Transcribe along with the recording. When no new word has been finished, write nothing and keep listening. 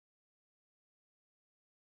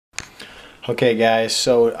Okay guys,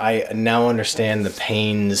 so I now understand the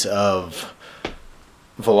pains of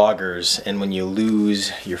vloggers, and when you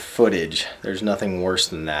lose your footage, there's nothing worse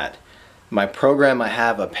than that. My program I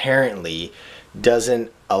have apparently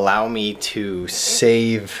doesn't allow me to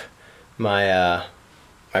save my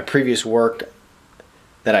my previous work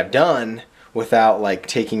that I've done without like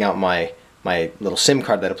taking out my little SIM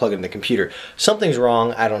card that I plug into the computer. Something's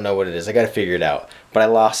wrong, I don't know what it is, I gotta figure it out. But I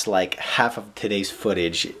lost like half of today's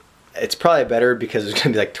footage. It's probably better because it's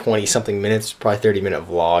gonna be like 20 something minutes, probably 30-minute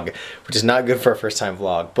vlog, which is not good for a first time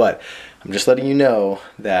vlog. But I'm just letting you know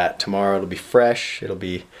that tomorrow it'll be fresh, it'll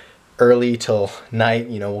be early till night,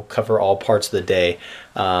 you know, we'll cover all parts of the day.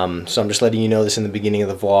 So I'm just letting you know this in the beginning of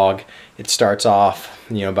the vlog. It starts off,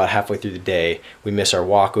 you know, about halfway through the day. We miss our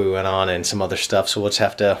walk we went on and some other stuff, so we'll just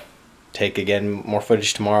have to take again more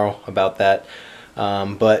footage tomorrow about that.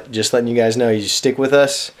 But just letting you guys know, you just stick with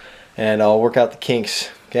us and I'll work out the kinks,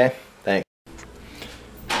 okay? Thanks.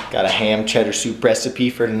 Got a ham cheddar soup recipe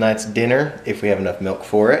for tonight's dinner, if we have enough milk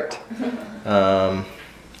for it. And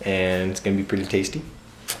it's gonna be pretty tasty.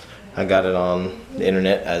 I got it on the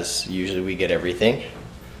internet, as usually we get everything.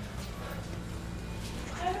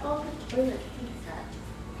 All the toilet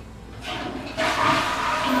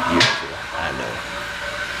Beautiful, I know.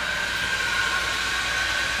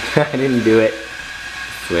 I didn't do it,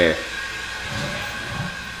 I swear.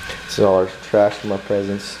 This is all our trash from our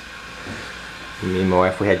presents. Me and my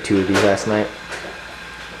wife, we had 2 of these last night.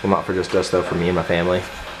 Well, not for just us though, for me and my family.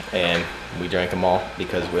 And we drank them all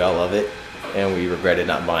because we all love it. And we regretted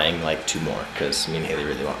not buying like 2 more because me and Haley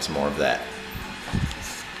really want some more of that.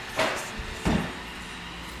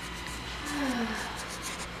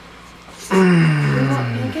 You want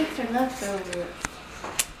pancakes or leftovers?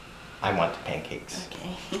 I want the pancakes.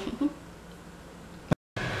 Okay.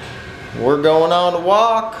 We're going on a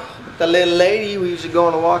walk with the little lady. We usually go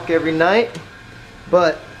on a walk every night,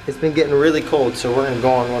 but it's been getting really cold, so we're gonna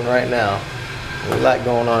go on one right now. We like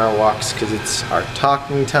going on our walks because it's our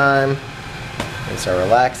talking time. It's our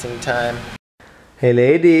relaxing time. Hey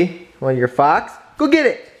lady, want your fox? Go get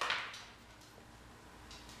it!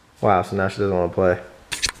 Wow, so now she doesn't want to play.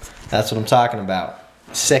 That's what I'm talking about.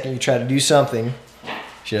 The second you try to do something,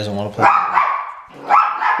 she doesn't want to play.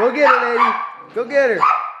 Go get her, lady! Go get her!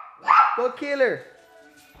 Go kill her!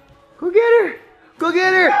 Go get her! Go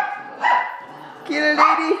get her! Kill her,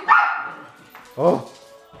 lady! Oh!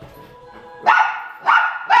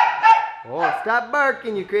 Oh, stop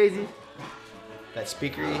barking, you crazy! That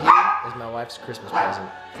speaker you hear is my wife's Christmas present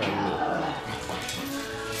from me.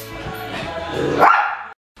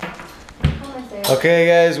 Okay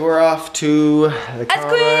guys, we're off to the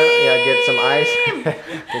car. Yeah, get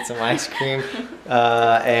some ice cream,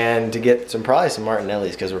 and to get probably some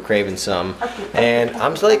Martinelli's because we're craving some. And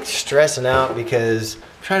I'm just like stressing out because I'm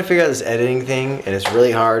trying to figure out this editing thing and it's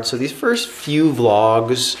really hard. So these first few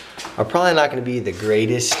vlogs are probably not going to be the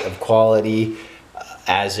greatest of quality,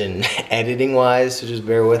 as in editing wise, so just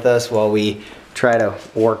bear with us while we try to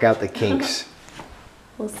work out the kinks.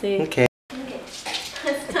 We'll see. Okay.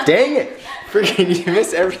 Dang it! Freaking, you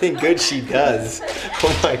miss everything good she does.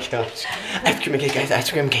 Oh my gosh. Ice cream and cake, guys, ice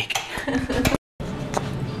cream and cake.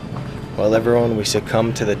 Well everyone, we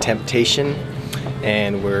succumbed to the temptation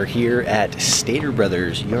and we're here at Stater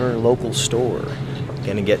Brothers, your local store.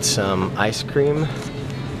 Gonna get some ice cream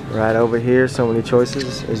right over here, so many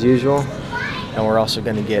choices as usual. And we're also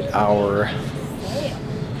gonna get our,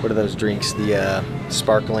 what are those drinks? The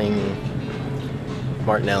sparkling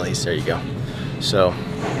Martinelli's, there you go. So,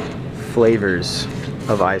 flavors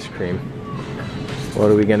of ice cream. What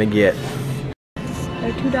are we gonna get?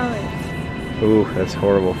 They're $2. Ooh, that's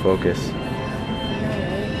horrible focus.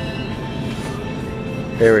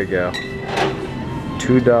 There we go.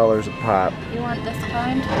 $2 a pop. You want this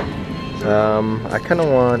kind? I kinda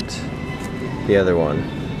want the other one.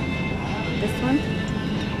 This one?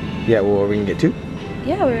 Yeah, well, we can get 2?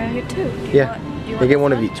 Yeah, we're gonna get 2. Yeah, we get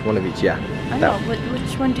one of each, yeah. I know, but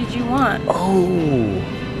which one did you want? Oh,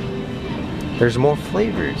 there's more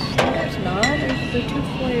flavors. There's not, there's the 2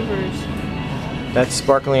 flavors. That's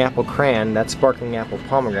sparkling apple cran, that's sparkling apple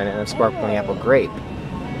pomegranate, and that's sparkling apple grape.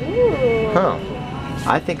 Ooh. Huh.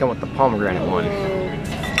 I think I want the pomegranate one.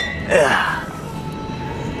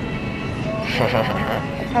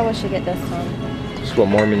 I probably should get this one. This is what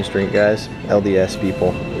Mormons drink, guys. LDS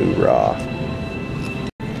people. Hoorah.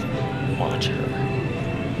 Watch her.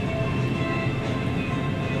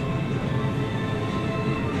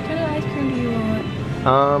 What kind of ice cream do you want?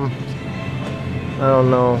 I don't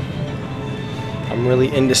know. I'm really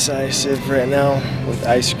indecisive right now with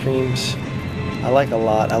ice creams. I like a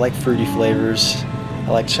lot. I like fruity flavors.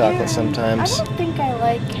 I like chocolate sometimes. I don't think I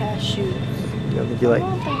like cashews. You don't think you I like?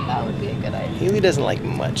 don't think that would be a good idea. Haley doesn't like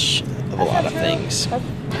much of a lot of things.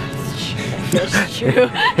 That's true.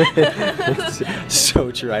 It's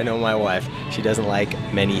so true. I know my wife. She doesn't like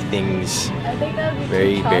many things. I think that would be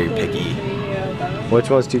Very, too very chocolatey picky. for you, though. Which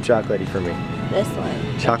one's too chocolatey for me? This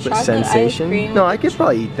one. Chocolate ice sensation? cream No, with I could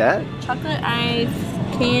probably eat that. chocolate ice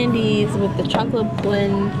candies with the chocolate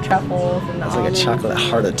blend truffles and the It's like a almonds. chocolate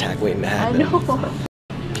heart attack waiting to I happen. know.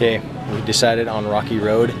 Okay, we decided on Rocky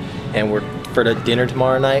Road, and for the dinner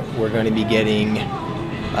tomorrow night, we're going to be getting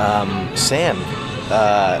Sam.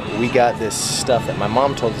 We got this stuff that my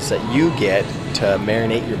mom told us that you get to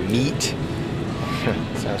marinate your meat.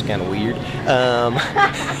 Sounds kind of weird.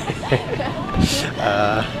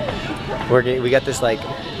 We got this like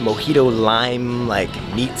mojito lime like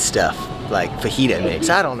meat stuff, like fajita mix.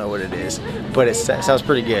 I don't know what it is, but it sounds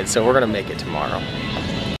pretty good. So we're gonna make it tomorrow.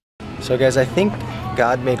 So guys, I think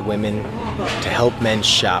God made women to help men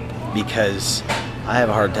shop, because I have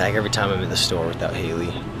a heart attack every time I'm in the store without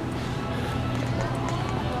Haley.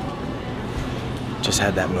 Just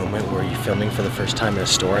had that moment where you're filming for the first time in a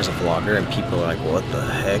store as a vlogger and people are like, what the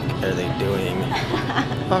heck are they doing?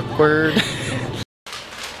 Awkward.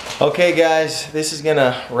 Okay guys, this is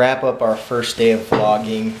gonna wrap up our first day of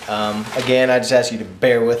vlogging. Again, I just ask you to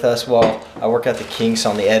bear with us while I work out the kinks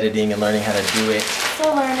on the editing and learning how to do it.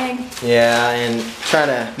 Still learning. Yeah, and trying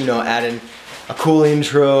to, you know, add in a cool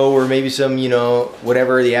intro or maybe some, you know,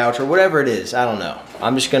 whatever the outro, whatever it is, I don't know.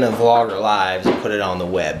 I'm just gonna vlog our lives and put it on the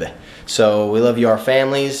web. So we love you, our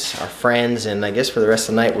families, our friends, and I guess for the rest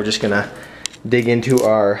of the night we're just gonna dig into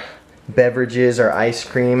our beverages, our ice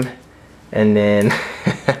cream, and then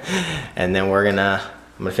and then I'm gonna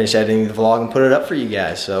finish editing the vlog and put it up for you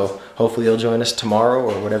guys. So hopefully you'll join us tomorrow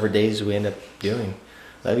or whatever days we end up doing.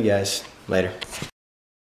 Love you guys. Later.